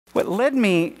What led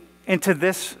me into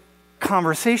this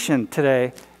conversation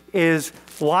today is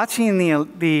watching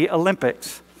the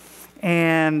Olympics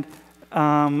and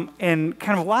kind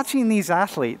of watching these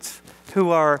athletes who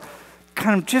are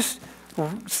kind of just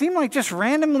seem like just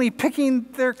randomly picking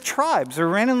their tribes or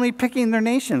randomly picking their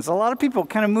nations. A lot of people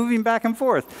kind of moving back and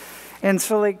forth. And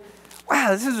so like,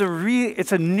 wow, this is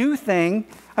it's a new thing.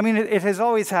 I mean, it has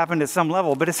always happened at some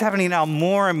level, but it's happening now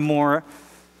more and more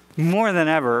than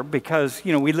ever because,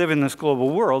 we live in this global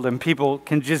world and people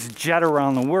can just jet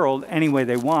around the world any way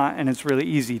they want, and it's really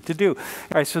easy to do.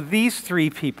 All right, so these three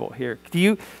people here, do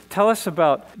you tell us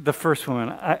about the first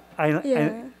woman?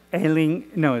 Aileen,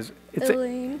 no, it's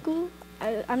Aileen Gu.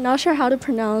 I'm not sure how to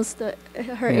pronounce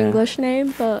her English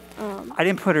name, but... I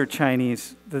didn't put her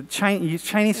Chinese. The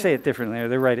Chinese say it differently, or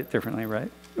they write it differently,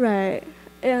 right? Right.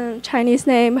 In Chinese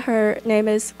name, her name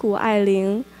is Gu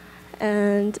Ailing,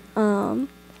 and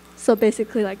so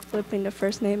basically like flipping the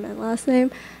first name and last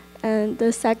name. And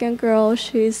the second girl,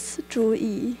 she's Zhu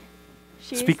Yi.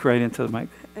 Speak right into the mic.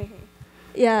 Okay.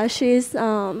 Yeah, she's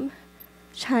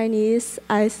Chinese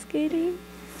ice skating.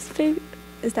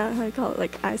 Is that how you call it?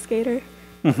 Like ice skater?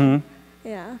 Mm-hmm.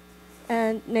 Yeah.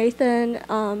 And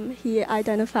Nathan, he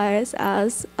identifies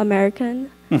as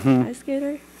American ice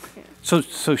skater. Yeah.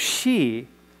 So she,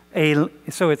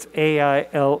 so it's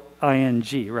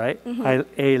A-I-L-I-N-G, right?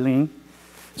 Mm-hmm. Aileen.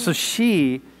 So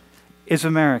she is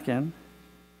American,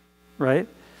 right?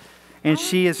 And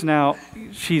she is now,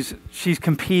 she's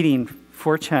competing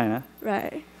for China.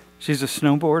 Right. She's a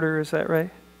snowboarder, is that right?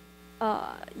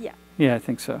 Yeah. Yeah, I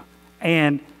think so.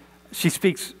 And she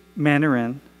speaks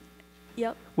Mandarin.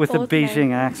 Yep. With a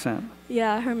Beijing accent.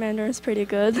 Yeah, her Mandarin's pretty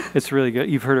good. It's really good.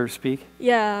 You've heard her speak?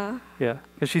 Yeah. Yeah,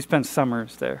 because she spent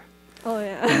summers there. Oh,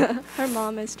 yeah. Her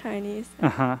mom is Chinese.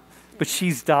 Uh-huh. Yeah. But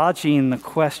she's dodging the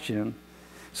question.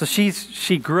 So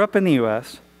she grew up in the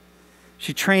U.S.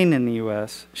 She trained in the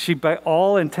U.S. She, by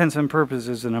all intents and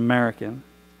purposes, an American,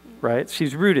 right?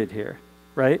 She's rooted here,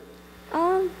 right?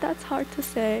 That's hard to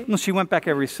say. Well, she went back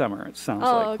every summer, it sounds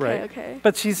like, okay, right? Okay.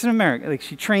 But she's an American. Like,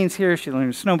 she trains here, she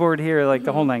learns snowboard here, like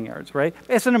the whole 9 yards, right?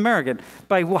 As an American,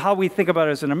 by how we think about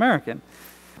it as an American.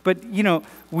 But,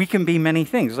 we can be many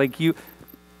things. Like, you've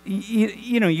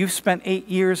spent 8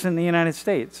 years in the United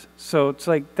States. So it's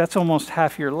like, that's almost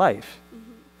half your life,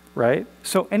 right?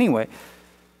 So anyway,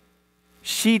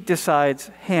 she decides,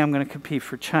 hey, I'm going to compete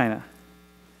for China.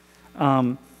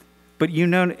 But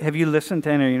have you listened to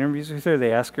any interviews with her?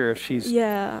 They ask her if she's...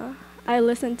 Yeah, I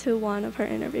listened to one of her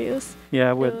interviews.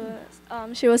 Yeah,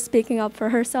 she was speaking up for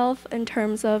herself in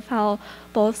terms of how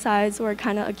both sides were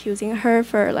kind of accusing her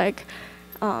for like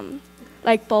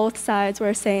both sides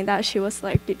were saying that she was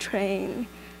like betraying.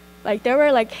 Like there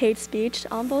were like hate speech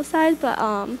on both sides, but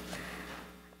I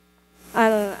don't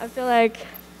know. I feel like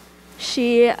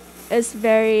she is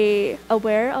very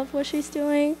aware of what she's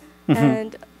doing.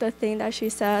 And the thing that she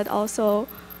said also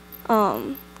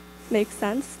makes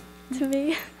sense to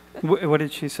me. What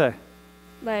did she say?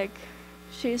 Like,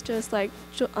 she's just like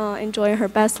enjoying her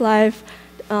best life,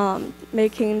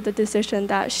 making the decision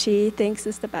that she thinks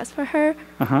is the best for her,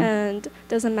 and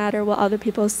doesn't matter what other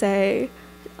people say.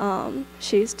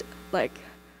 She's like,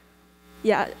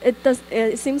 yeah,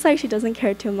 it seems like she doesn't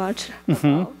care too much.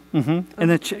 About,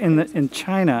 in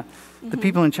China, the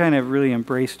people in China have really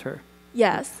embraced her.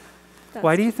 Yes.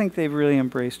 Why do you think they've really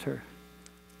embraced her?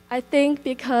 I think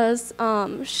because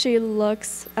she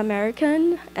looks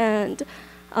American and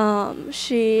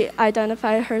she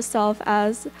identified herself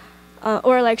as,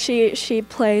 or like she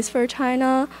plays for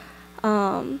China,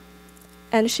 and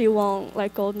she won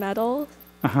like gold medal.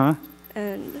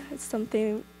 And it's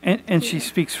something. And she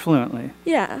speaks fluently.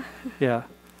 Yeah. Yeah,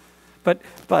 but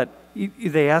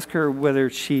they ask her whether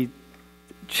she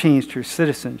changed her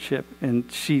citizenship, and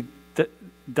she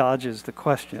dodges the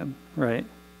question, right?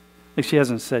 Like she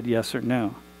hasn't said yes or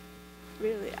no.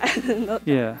 Really, I didn't know that.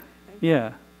 Yeah,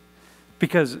 yeah.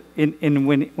 Because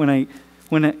when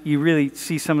you really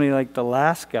see somebody like the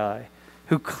last guy,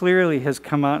 who clearly has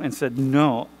come out and said,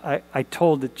 no, I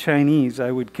told the Chinese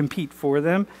I would compete for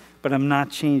them, but I'm not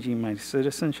changing my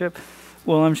citizenship.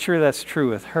 Well, I'm sure that's true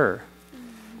with her,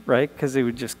 right? Because they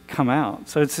would just come out.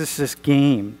 So it's just this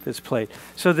game that's played.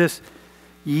 So this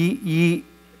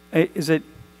is it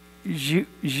Yi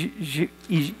Zhu,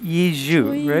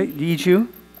 right? Yi Zhu?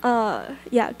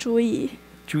 Yeah, Zhu Yi.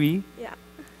 Zhu Yi? Yeah.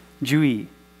 Zhu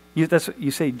Yi. That's what you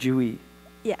say, Zhu Yi.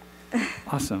 Yeah.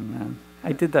 Awesome, man.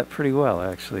 I did that pretty well,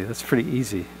 actually. That's pretty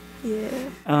easy.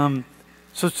 Yeah.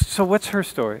 So what's her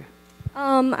story?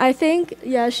 I think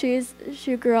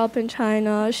she grew up in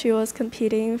China. She was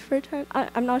competing for China.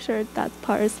 I'm not sure if that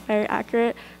part is very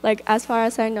accurate. Like as far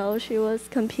as I know, she was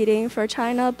competing for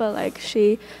China, but like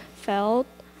she failed.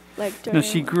 Like during No,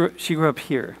 she grew up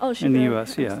here in the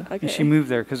U.S. Yeah, okay. and she moved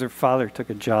there because her father took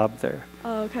a job there.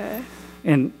 Oh, okay.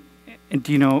 And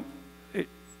do you know?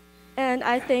 And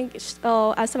I think as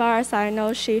far as I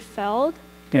know, she failed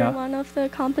during one of the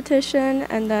competition,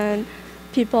 and then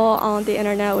people on the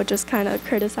internet were just kind of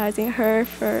criticizing her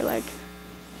for like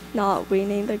not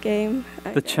winning the game.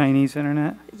 The Chinese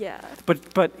internet? Yeah.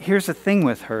 But here's the thing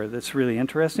with her that's really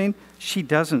interesting. She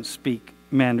doesn't speak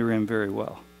Mandarin very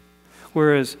well.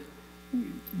 Whereas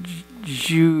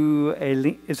Zhu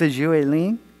Eiling, is it Zhu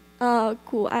Eiling?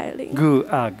 Gu Eiling.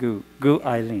 Gu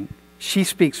Eiling. She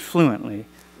speaks fluently.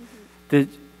 The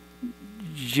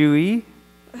Zhui,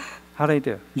 how do I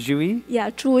do? Zhui? Yeah,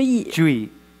 Zhu Yi. Zhui.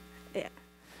 Yeah.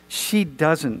 She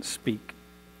doesn't speak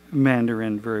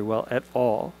Mandarin very well at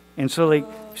all. And so like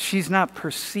she's not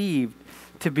perceived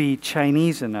to be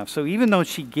Chinese enough. So even though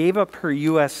she gave up her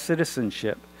US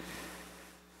citizenship,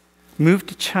 moved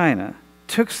to China,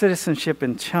 took citizenship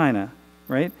in China,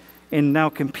 right? And now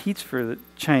competes for the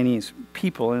Chinese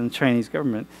people and the Chinese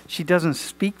government, she doesn't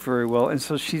speak very well, and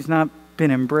so she's not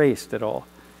been embraced at all,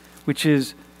 which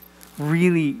is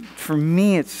really, for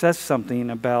me, it says something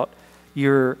about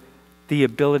the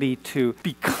ability to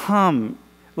become,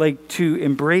 like to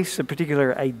embrace a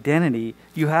particular identity.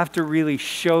 You have to really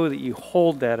show that you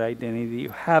hold that identity, that you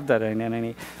have that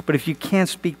identity. But if you can't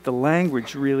speak the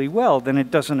language really well, then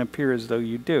it doesn't appear as though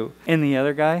you do. And the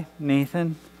other guy,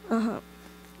 Nathan? Do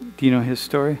you know his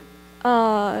story?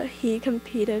 He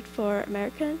competed for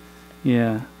American.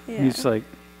 Yeah. He's like,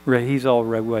 he's all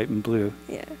red, white, and blue.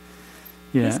 Yeah.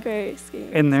 Yeah. He's great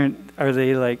skiing. And are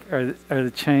they like, are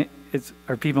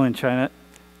people in China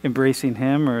embracing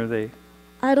him, or are they?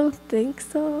 I don't think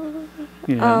so.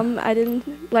 Yeah. I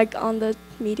didn't, like on the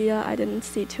media, I didn't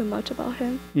see too much about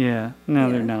him. Yeah.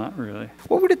 No, they're not really.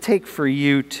 What would it take for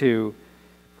you to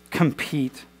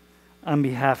compete on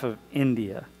behalf of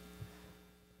India?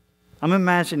 I'm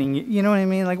imagining, you know what I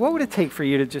mean? Like, what would it take for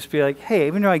you to just be like, hey,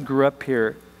 even though I grew up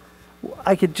here,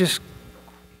 I could just,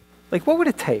 like, what would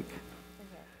it take?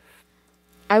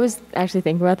 I was actually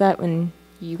thinking about that when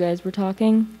you guys were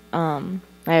talking. I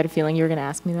had a feeling you were going to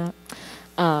ask me that.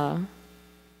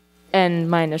 And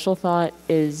my initial thought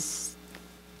is,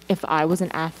 if I was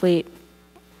an athlete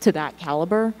to that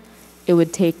caliber, it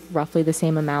would take roughly the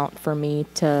same amount for me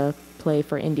to play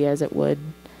for India as it would,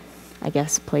 I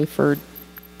guess, play for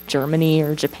Germany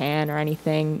or Japan or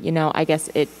anything. You know, I guess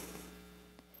I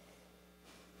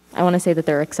want to say that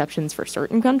there are exceptions for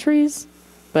certain countries,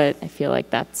 but I feel like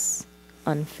that's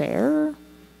unfair.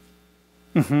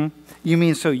 Mm-hmm. You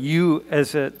mean, so you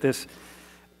as this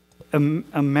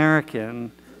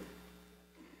American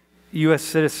U.S.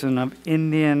 citizen of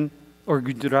Indian or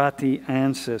Gujarati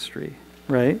ancestry,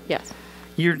 right? Yes.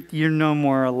 You're no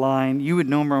more aligned. You would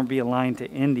no more be aligned to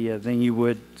India than you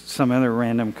would some other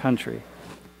random country.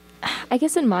 I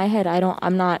guess in my head,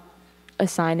 I'm not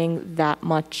assigning that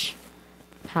much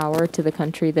power to the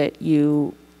country that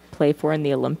you play for in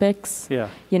the Olympics. Yeah.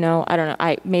 You know, I don't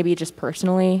know. Maybe just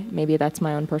personally, maybe that's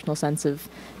my own personal sense of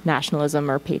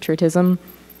nationalism or patriotism.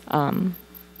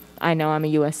 I know I'm a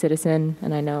U.S. citizen,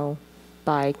 and I know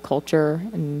by culture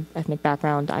and ethnic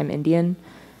background, I'm Indian.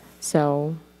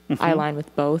 So I align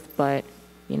with both, but,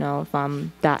 you know, if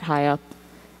I'm that high up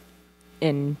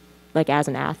in, like, as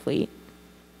an athlete,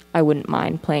 I wouldn't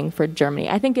mind playing for Germany.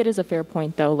 I think it is a fair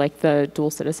point, though, like the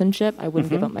dual citizenship. I wouldn't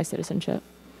give up my citizenship.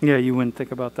 Yeah, you wouldn't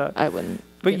think about that. I wouldn't.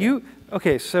 But you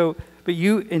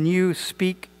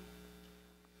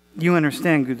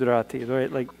understand Gujarati,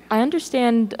 right? Like, I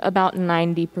understand about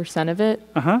 90% of it.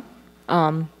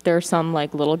 There are some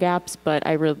like little gaps, but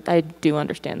I do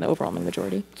understand the overwhelming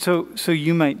majority. So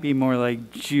you might be more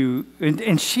like Jew,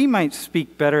 and she might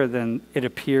speak better than it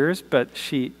appears, but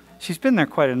she's been there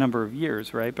quite a number of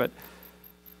years, right? But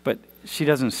she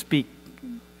doesn't speak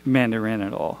Mandarin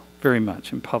at all, very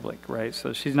much in public, right?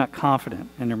 So she's not confident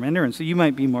in her Mandarin. So you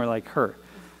might be more like her,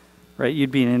 right?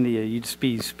 You'd be in India, you'd just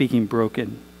be speaking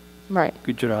broken, right?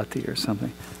 Gujarati or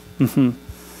something.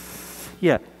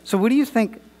 Yeah. So what do you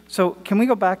think? So can we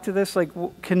go back to this? Like,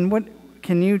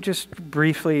 can you just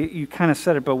briefly, you kind of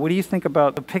said it, but what do you think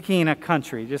about picking a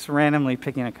country, just randomly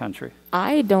picking a country?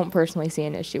 I don't personally see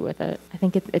an issue with it. I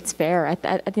think it's fair. At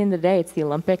the end of the day, it's the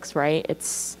Olympics, right?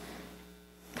 It's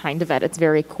kind of at its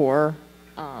very core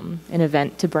an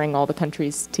event to bring all the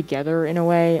countries together in a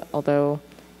way, although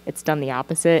it's done the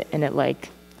opposite, and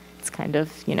it's kind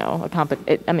of, you know,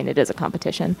 it is a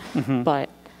competition. But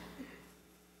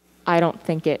I don't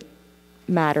think it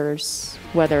matters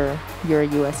whether you're a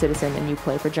U.S. citizen and you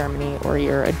play for Germany or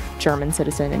you're a German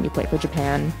citizen and you play for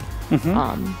Japan.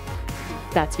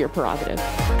 That's your prerogative.